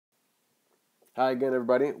Hi again,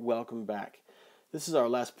 everybody. Welcome back. This is our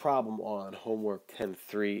last problem on homework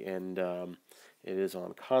 10.3, and it is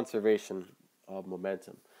on conservation of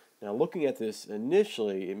momentum. Now, looking at this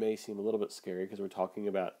initially, it may seem a little bit scary because we're talking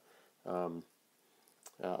about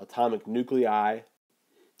atomic nuclei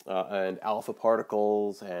and alpha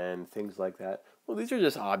particles and things like that. Well, these are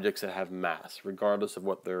just objects that have mass, regardless of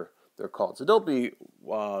what they're called. So don't be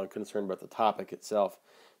concerned about the topic itself.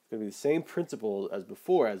 It's going to be the same principle as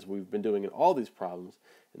before, as we've been doing in all these problems,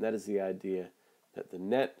 and that is the idea that the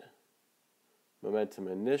net momentum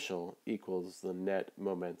initial equals the net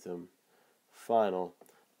momentum final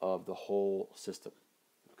of the whole system.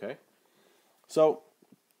 Okay? So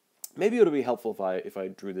maybe it'll be helpful if I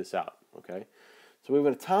drew this out. Okay? So we have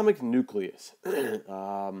an atomic nucleus.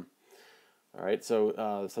 All right,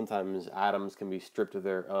 so sometimes atoms can be stripped of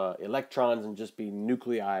their electrons and just be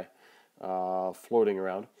nuclei floating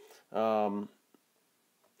around or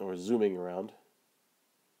zooming around.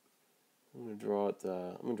 I'm going to draw it.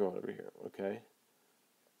 I'm going to draw it over here. Okay,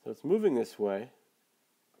 so it's moving this way,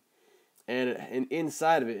 and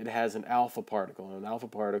inside of it, it has an alpha particle. And an alpha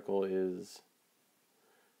particle is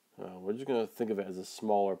we're just going to think of it as a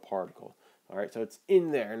smaller particle. All right, so it's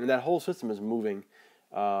in there, and that whole system is moving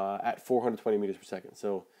at 420 meters per second.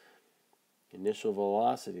 So initial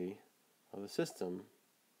velocity of the system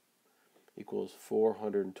equals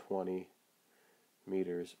 420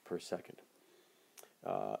 meters per second.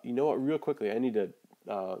 You know what? Real quickly, I need to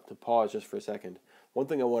pause just for a second. One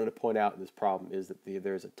thing I wanted to point out in this problem is that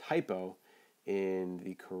there's a typo in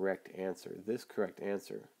the correct answer. This correct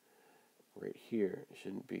answer right here, it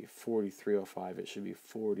shouldn't be 4305. It should be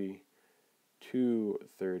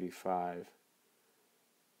 4235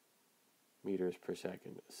 meters per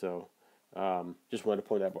second. So just wanted to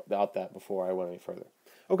point out that before I went any further.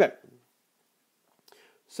 Okay.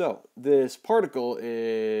 So this particle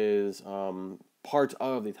is part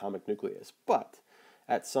of the atomic nucleus, but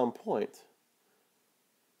at some point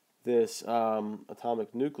this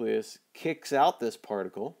atomic nucleus kicks out this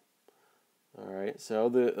particle. All right, so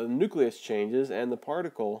the nucleus changes and the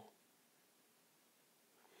particle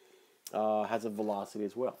has a velocity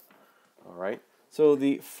as well. All right, so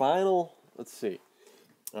the final, let's see,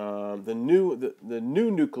 the new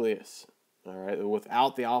nucleus, all right,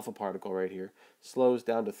 without the alpha particle right here, slows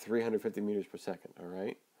down to 350 meters per second. All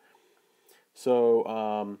right,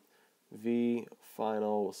 so V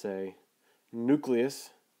final will say nucleus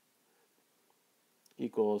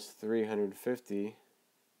equals 350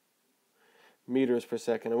 meters per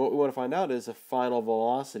second, and what we want to find out is the final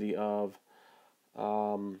velocity of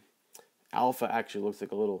alpha. Actually looks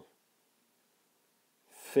like a little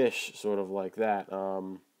fish, sort of like that.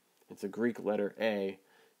 It's a Greek letter A.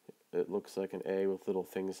 It looks like an A with little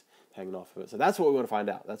things hanging off of it. So that's what we want to find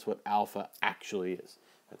out. That's what alpha actually is,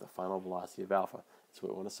 at the final velocity of alpha. That's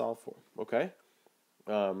what we want to solve for. Okay?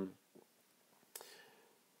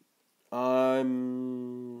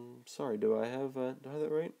 I'm sorry. Do I have that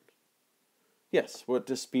right? Yes. What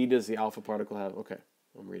speed does the alpha particle have? Okay,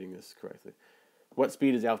 I'm reading this correctly. What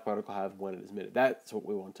speed does the alpha particle have when it is emitted? That's what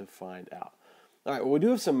we want to find out. All right, well, we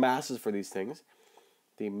do have some masses for these things.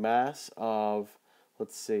 The mass of,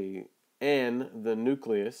 let's see, N, the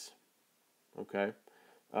nucleus, okay,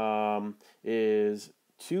 is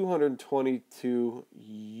 222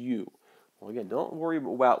 U. Well, again, don't worry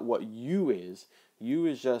about what U is. U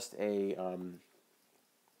is just a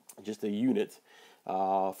unit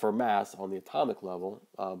for mass on the atomic level,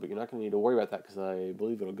 but you're not going to need to worry about that because I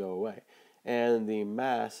believe it'll go away. And the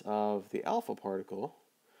mass of the alpha particle,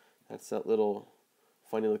 that's that little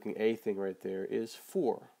funny looking A thing right there, is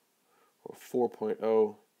 4, or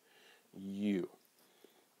 4.0 U.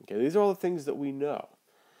 Okay, these are all the things that we know.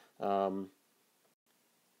 Now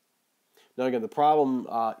again, the problem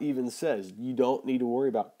even says you don't need to worry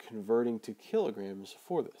about converting to kilograms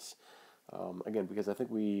for this. Again, because I think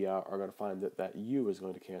we are going to find that U is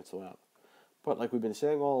going to cancel out. But like we've been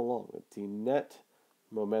saying all along, that the net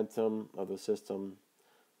momentum of the system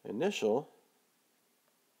initial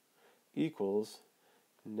equals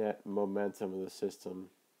net momentum of the system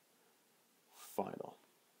final.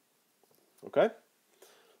 Okay?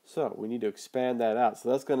 So we need to expand that out. So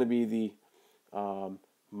that's going to be the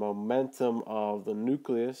momentum of the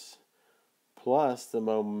nucleus plus the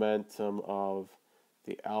momentum of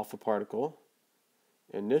the alpha particle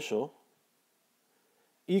initial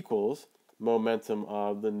equals momentum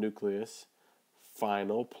of the nucleus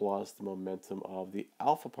final plus the momentum of the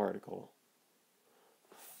alpha particle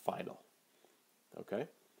final. Okay?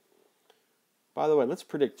 By the way, let's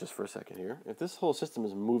predict just for a second here. If this whole system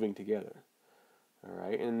is moving together, all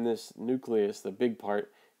right, and this nucleus, the big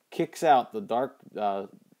part, kicks out the dark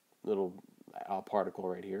little particle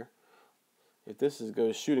right here. If this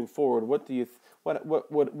goes shooting forward, what do you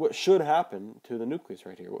what should happen to the nucleus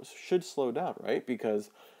right here? What should slow down, right?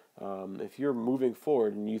 Because if you're moving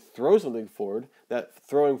forward and you throw something forward, that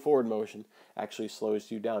throwing forward motion actually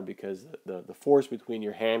slows you down because the force between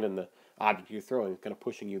your hand and the object you're throwing is kind of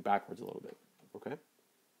pushing you backwards a little bit. Okay.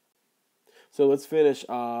 So let's finish.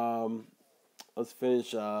 Our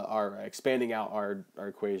expanding out our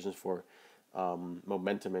equations for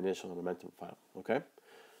momentum initial and momentum final. Okay.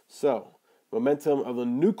 So momentum of the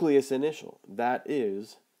nucleus initial, that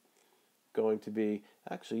is going to be,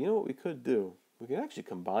 actually, you know what we could do? We can actually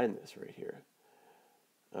combine this right here.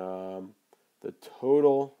 The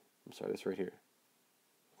total, I'm sorry, this right here.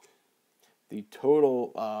 The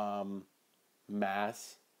total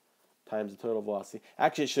mass times the total velocity.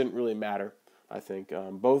 Actually, it shouldn't really matter, I think.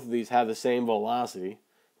 Both of these have the same velocity,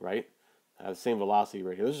 right? Have the same velocity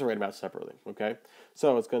right here. Let's just write them out separately, okay?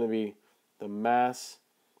 So it's going to be the mass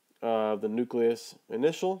of the nucleus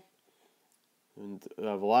initial and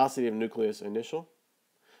velocity of nucleus initial.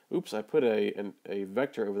 Oops, I put a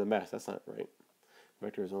vector over the mass. That's not right.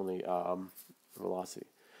 Vector is only velocity.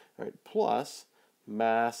 All right, plus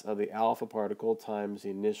mass of the alpha particle times the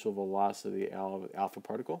initial velocity of the alpha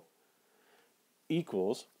particle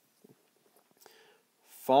equals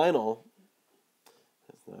final,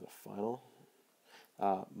 that's not a final,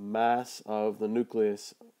 mass of the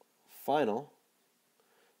nucleus final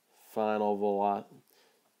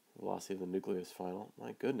velocity of the nucleus final.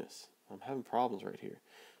 My goodness, I'm having problems right here.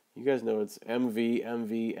 You guys know it's MV,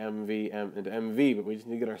 MV, MV, and MV, but we just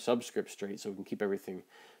need to get our subscript straight so we can keep everything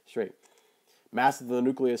straight. Mass of the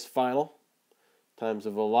nucleus final times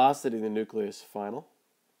the velocity of the nucleus final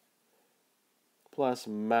plus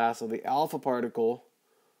mass of the alpha particle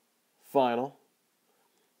final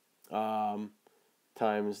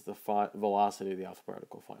times the velocity of the alpha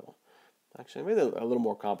particle final. Actually, I made it a little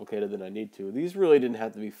more complicated than I need to. These really didn't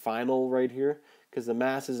have to be final right here because the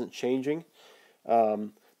mass isn't changing.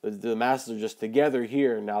 The masses are just together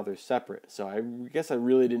here, and now they're separate. So I guess I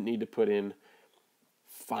really didn't need to put in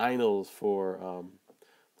finals for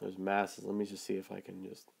those masses. Let me just see if I can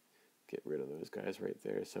just get rid of those guys right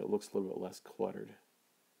there so it looks a little bit less cluttered.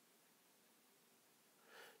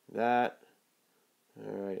 That,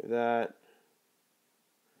 all right, that,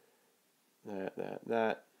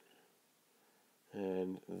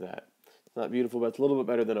 and that. It's not beautiful, but it's a little bit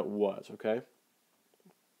better than it was, okay?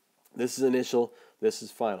 This is initial, this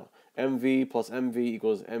is final. MV plus MV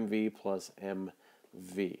equals MV plus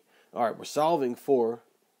MV. All right, we're solving for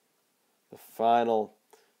the final.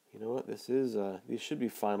 You know what? This is these should be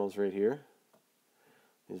finals right here.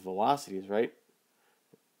 These velocities, right?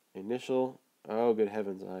 Initial. Oh, good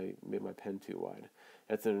heavens! I made my pen too wide.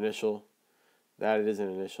 That's an initial. That is an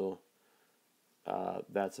initial.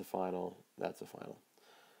 That's a final. That's a final.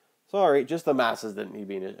 Sorry, just the masses didn't need to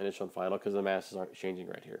be initial and final because the masses aren't changing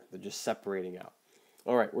right here. They're just separating out.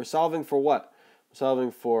 All right, we're solving for what? We're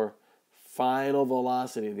solving for final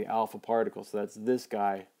velocity of the alpha particle. So that's this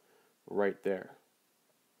guy right there.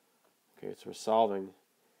 Okay, so we're solving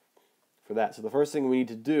for that. So the first thing we need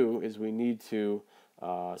to do is we need to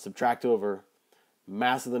subtract over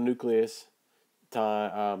mass of the nucleus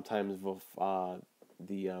times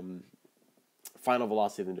the final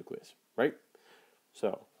velocity of the nucleus, right?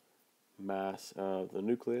 So mass of the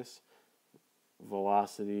nucleus,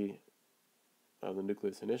 velocity of the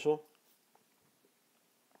nucleus initial,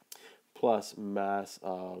 plus mass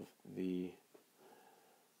of the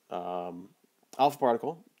alpha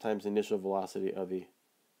particle times the initial velocity of the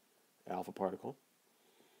alpha particle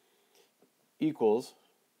equals,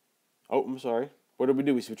 oh, I'm sorry, what did we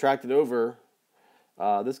do? We subtracted over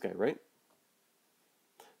this guy, right?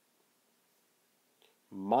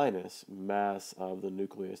 Minus mass of the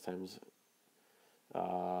nucleus times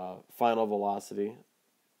final velocity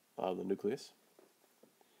of the nucleus.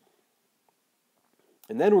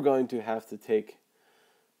 And then we're going to have to take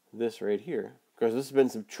this right here, because this has been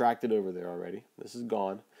subtracted over there already. This is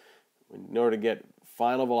gone. In order to get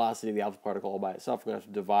final velocity of the alpha particle all by itself, we're going to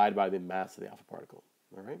have to divide by the mass of the alpha particle.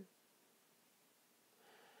 All right?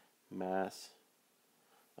 Mass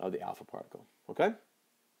of the alpha particle. Okay?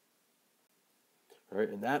 All right,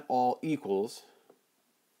 and that all equals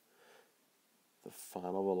the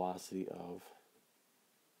final velocity of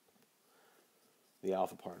the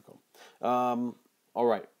alpha particle. All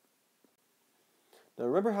right. Now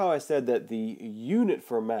remember how I said that the unit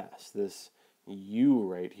for mass, this U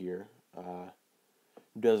right here,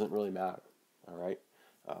 doesn't really matter. All right.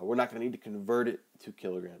 We're not going to need to convert it to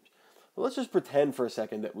kilograms. Well, let's just pretend for a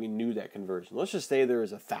second that we knew that conversion. Let's just say there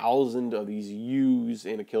is 1,000 of these U's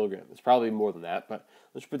in a kilogram. It's probably more than that, but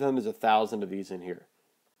let's pretend there's 1,000 of these in here.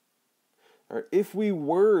 All right, if we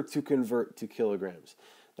were to convert to kilograms,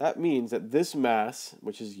 that means that this mass,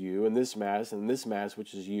 which is U, and this mass,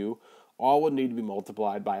 which is U, all would need to be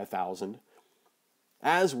multiplied by 1,000,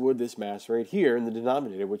 as would this mass right here in the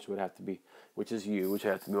denominator, which is U, which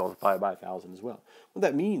would have to be multiplied by 1,000 as well. What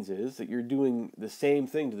that means is that you're doing the same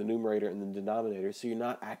thing to the numerator and the denominator, so you're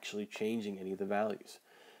not actually changing any of the values.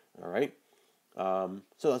 All right? So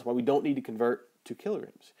that's why we don't need to convert to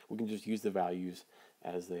kilograms. We can just use the values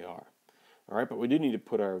as they are. All right, but we do need to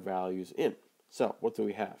put our values in. So what do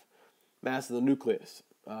we have? Mass of the nucleus,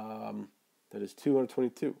 that is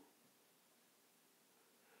 222,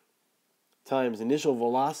 times initial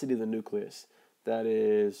velocity of the nucleus,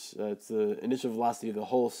 that's the initial velocity of the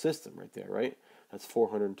whole system right there, right? That's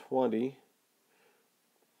 420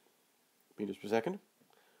 meters per second,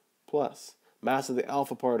 plus mass of the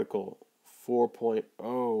alpha particle,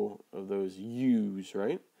 4.0 of those U's,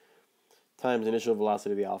 right? Times initial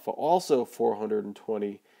velocity of the alpha, also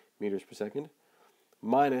 420 meters per second,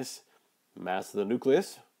 minus mass of the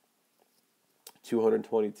nucleus,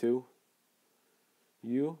 222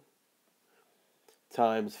 U,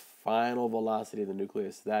 times final velocity of the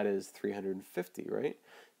nucleus, that is 350, right?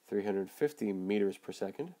 350 meters per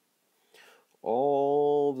second,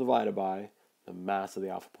 all divided by the mass of the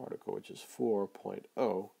alpha particle, which is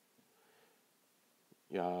 4.0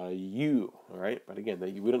 U, all right? But again,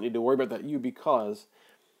 we don't need to worry about that U because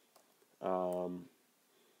the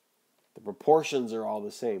proportions are all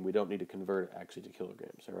the same. We don't need to convert it actually to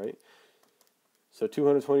kilograms, all right? So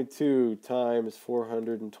 222 times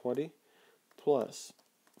 420 plus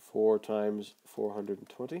 4 times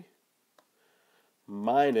 420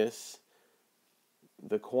 minus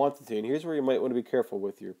the quantity. And here's where you might want to be careful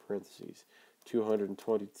with your parentheses.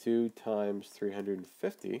 222 times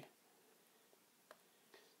 350.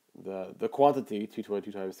 The quantity,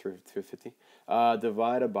 222 times 350,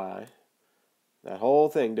 divided by, that whole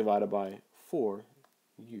thing divided by 4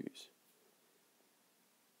 U's.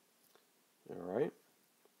 All right?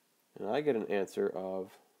 And I get an answer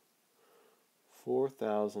of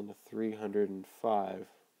 4,305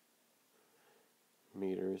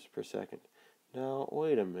 meters per second. Now,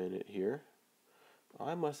 wait a minute here.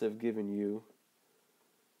 I must have given you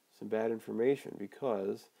some bad information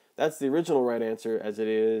because that's the original right answer as it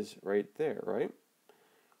is right there, right?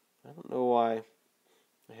 I don't know why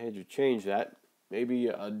I had you change that. Maybe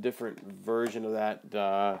a different version of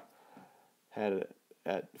that had it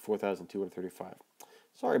at 4,235.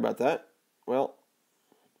 Sorry about that. Well,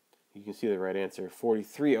 you can see the right answer.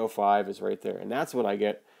 4,305 is right there, and that's what I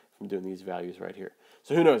get from doing these values right here.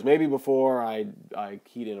 So who knows? Maybe before I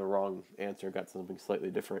keyed in a wrong answer, got something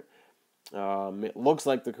slightly different. It looks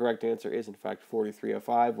like the correct answer is, in fact,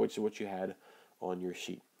 4,305, which is what you had on your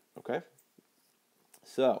sheet. Okay?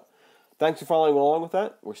 So, thanks for following along with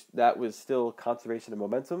that. That was still conservation of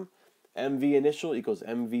momentum. MV initial equals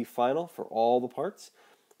MV final for all the parts.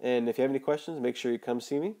 And if you have any questions, make sure you come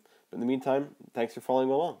see me. But in the meantime, thanks for following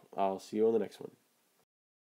along. I'll see you on the next one.